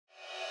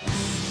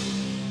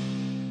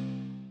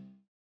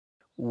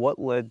What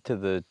led to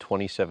the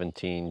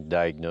 2017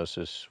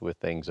 diagnosis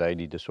with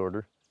anxiety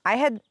disorder? I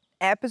had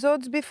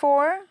episodes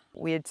before,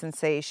 weird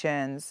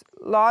sensations.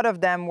 A lot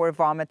of them were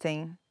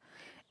vomiting,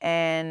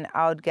 and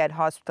I would get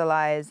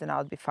hospitalized and I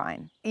would be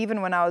fine.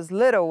 Even when I was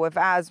little with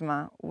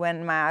asthma,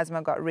 when my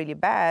asthma got really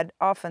bad,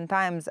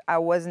 oftentimes I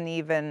wasn't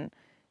even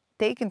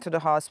taken to the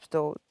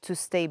hospital to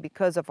stay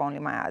because of only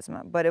my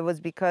asthma, but it was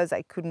because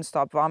I couldn't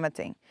stop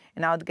vomiting.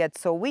 And I would get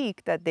so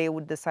weak that they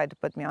would decide to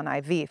put me on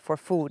IV for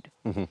food.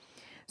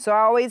 So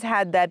I always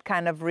had that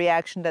kind of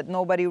reaction that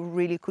nobody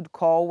really could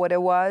call what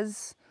it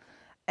was.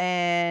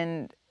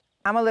 And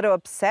I'm a little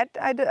upset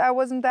I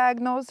wasn't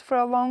diagnosed for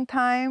a long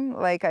time.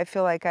 Like, I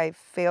feel like I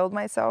failed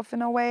myself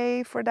in a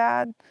way for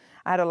that.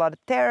 I had a lot of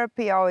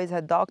therapy, I always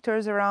had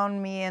doctors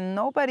around me, and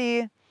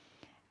nobody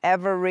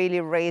ever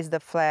really raised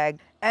the flag.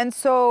 And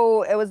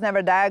so it was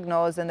never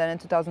diagnosed. And then in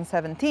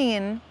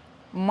 2017,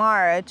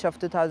 March of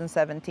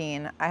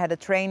 2017, I had a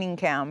training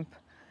camp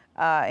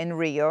in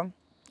Rio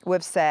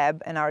with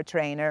Seb and our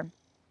trainer,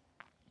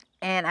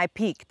 and I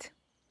peaked.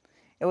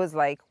 It was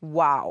like,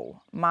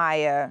 wow,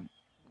 Maya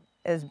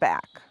is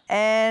back.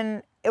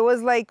 And it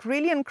was like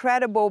really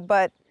incredible,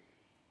 but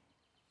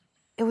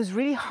it was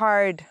really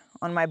hard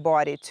on my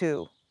body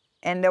too.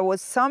 And there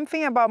was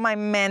something about my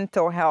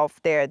mental health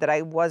there that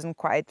I wasn't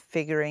quite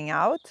figuring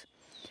out.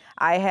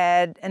 I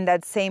had, in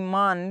that same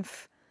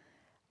month,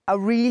 a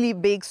really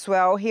big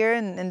swell here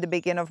in the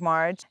beginning of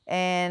March,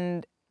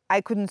 and I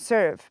couldn't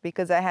surf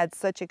because I had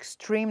such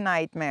extreme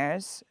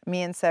nightmares.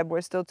 Me and Seb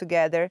were still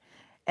together,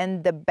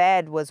 and the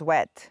bed was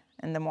wet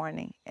in the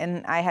morning,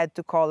 and I had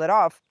to call it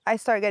off. I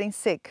started getting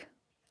sick.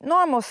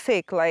 Normal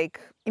sick, like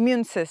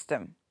immune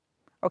system.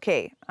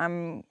 Okay,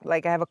 I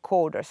have a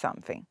cold or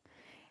something.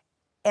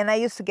 And I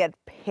used to get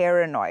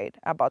paranoid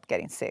about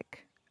getting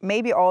sick.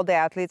 Maybe all the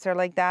athletes are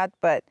like that,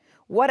 but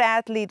what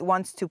athlete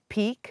wants to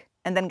peak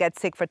and then get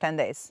sick for 10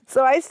 days?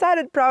 So I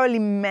started probably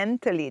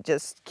mentally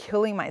just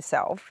killing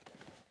myself.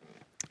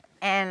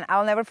 And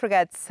I'll never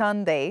forget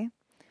Sunday.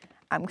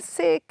 I'm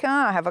sick,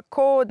 I have a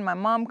cold, my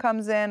mom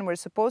comes in, we're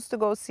supposed to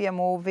go see a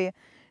movie.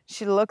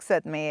 She looks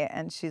at me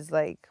and she's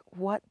like,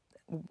 what?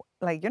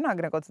 Like, you're not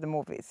gonna go to the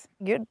movies.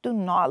 You do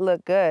not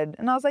look good.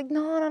 And I was like,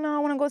 no, I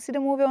wanna go see the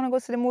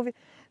movie,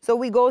 So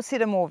we go see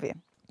the movie.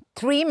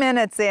 3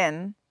 minutes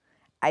in,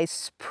 I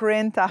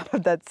sprint out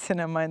of that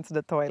cinema into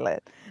the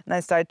toilet and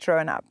I start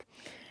throwing up.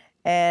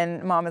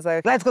 And mom is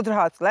like, let's go to the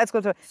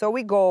hospital, So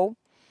we go,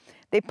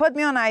 they put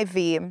me on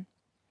IV,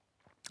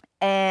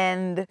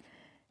 and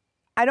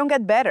I don't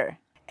get better.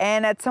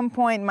 And at some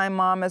point, my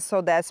mom is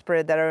so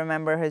desperate that I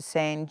remember her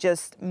saying,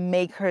 just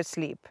make her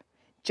sleep.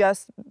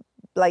 Just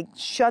like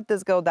shut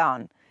this girl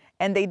down.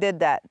 And they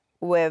did that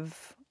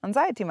with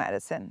anxiety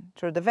medicine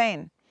through the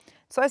vein.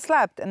 So I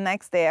slept, and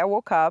next day I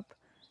woke up,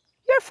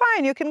 you're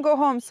fine, you can go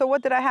home. So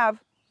what did I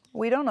have?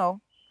 We don't know.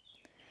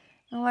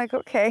 I'm like,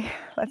 okay,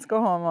 let's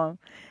go home, Mom.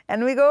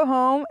 And we go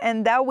home,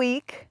 and that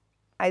week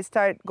I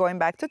start going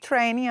back to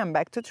training,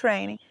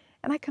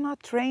 and I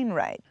cannot train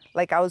right.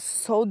 Like, I was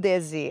so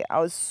dizzy, I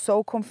was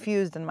so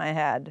confused in my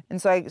head. And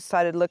so I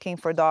started looking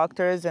for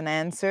doctors and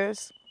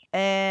answers.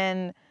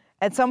 And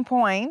at some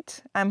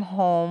point, I'm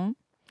home,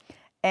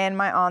 and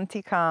my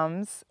auntie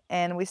comes,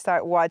 and we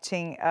start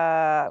watching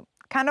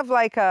kind of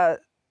like a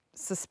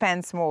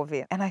suspense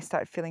movie. And I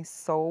start feeling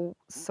so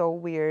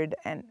weird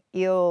and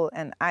ill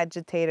and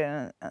agitated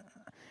and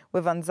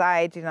with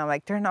anxiety. And I'm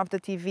like, turn off the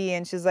TV.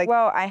 And she's like,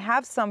 well, I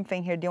have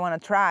something here. Do you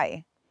want to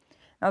try?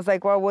 And I was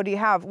like, well, what do you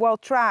have? Well,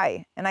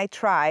 try. And I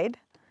tried,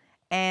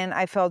 and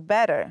I felt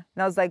better.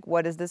 And I was like,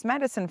 what is this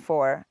medicine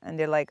for? And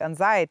they're like,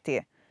 anxiety.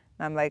 And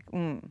I'm like,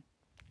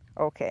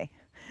 okay.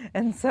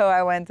 And so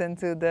I went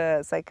into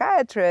the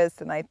psychiatrist,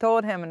 and I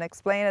told him and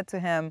explained it to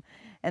him.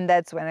 And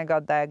that's when I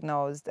got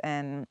diagnosed.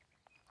 And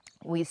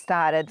we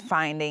started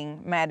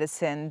finding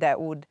medicine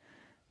that would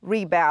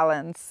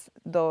rebalance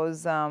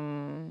those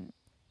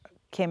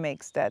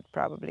chemics that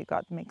probably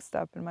got mixed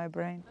up in my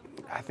brain.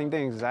 I think the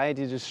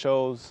anxiety just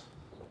shows,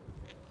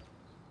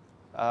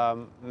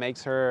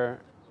 makes her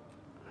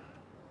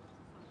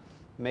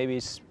maybe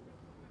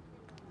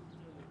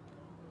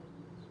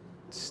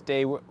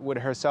stay with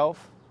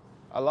herself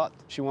a lot.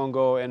 She won't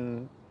go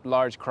in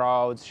large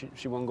crowds,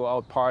 she won't go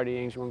out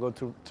partying, she won't go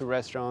to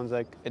restaurants.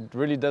 Like, it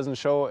really doesn't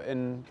show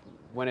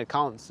when it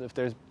counts. If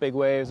there's big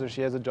waves or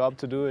she has a job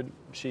to do,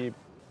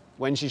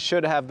 when she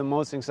should have the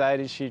most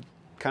anxiety, she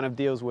kind of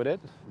deals with it.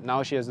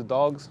 Now she has the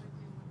dogs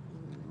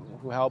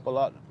who help a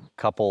lot.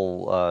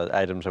 Couple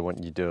items I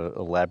want you to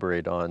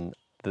elaborate on.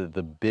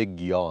 The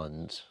big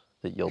yawns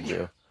that you'll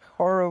do.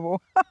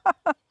 Horrible.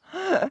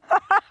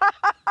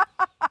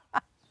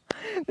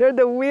 They're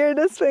the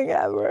weirdest thing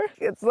ever.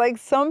 It's like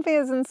something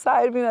is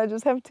inside me and I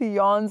just have to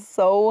yawn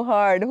so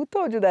hard. Who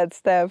told you that,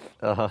 Steph?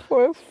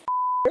 For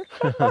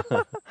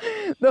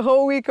the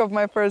whole week of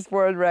my first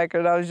world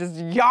record, I was just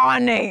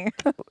yawning.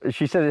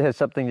 She said it has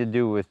something to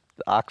do with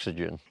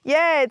oxygen.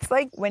 Yeah, it's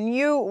like when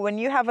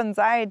you have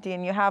anxiety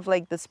and you have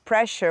like this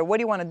pressure, what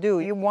do you want to do?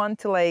 You want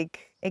to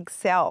like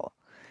excel.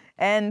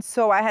 And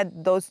so I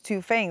had those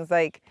two things.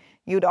 Like,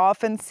 you'd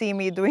often see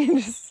me doing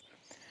just,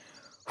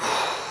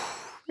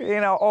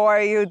 you know, or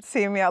you'd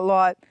see me a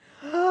lot.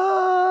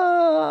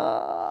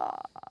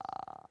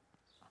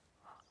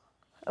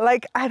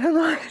 Like, I don't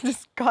know, I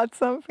just got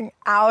something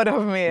out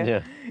of me.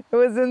 Yeah. It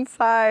was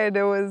inside.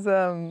 It was,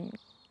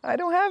 I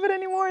don't have it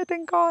anymore,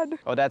 thank God.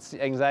 Oh, that's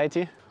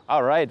anxiety?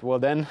 All right, well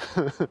then,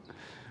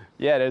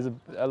 yeah, there's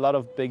a lot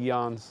of big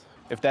yawns.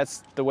 If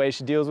that's the way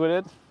she deals with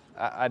it,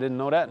 I didn't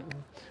know that.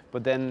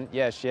 But then,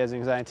 yeah, she has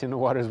anxiety in the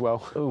water as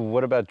well. Ooh,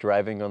 what about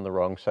driving on the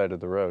wrong side of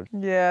the road?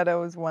 Yeah, that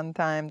was one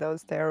time. That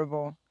was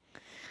terrible.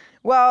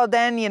 Well,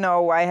 then, you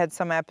know, I had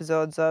some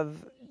episodes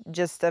of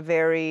just a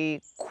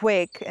very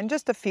quick, and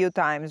just a few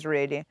times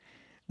really,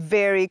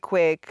 very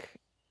quick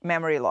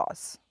memory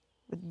loss.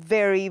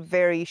 Very,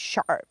 very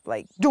sharp,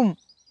 like, doom,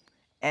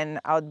 and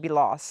I would be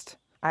lost.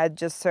 I had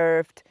just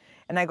surfed,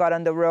 and I got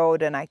on the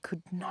road, and I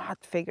could not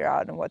figure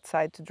out on what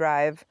side to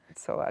drive.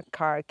 So a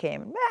car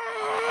came,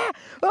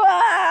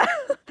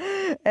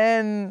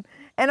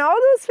 and all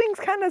those things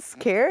kind of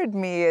scared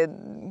me.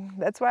 And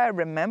that's why I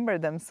remember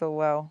them so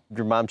well.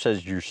 Your mom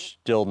says you're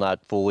still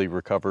not fully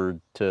recovered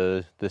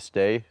to this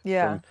day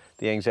from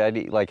the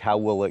anxiety. Like, how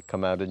will it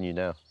come out in you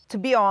now? To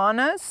be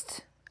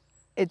honest,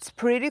 it's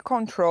pretty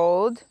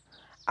controlled.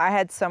 I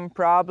had some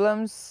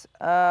problems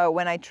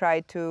when I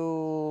tried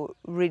to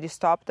really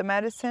stop the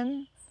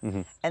medicine.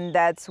 And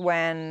that's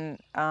when,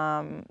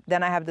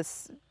 then I have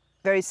this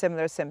very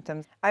similar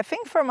symptoms. I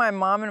think for my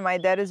mom and my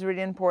dad is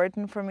really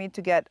important for me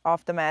to get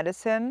off the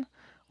medicine.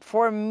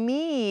 For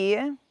me,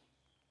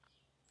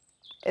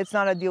 it's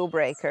not a deal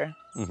breaker.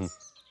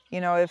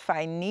 You know, if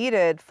I need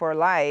it for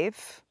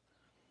life,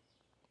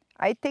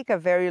 I take a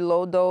very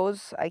low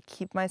dose. I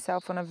keep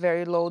myself on a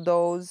very low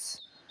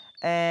dose,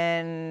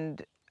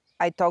 and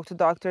I talk to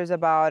doctors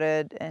about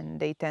it, and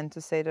they tend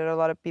to say that a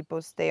lot of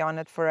people stay on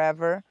it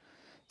forever.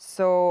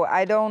 So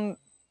I don't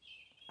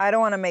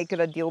want to make it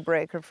a deal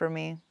breaker for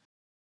me.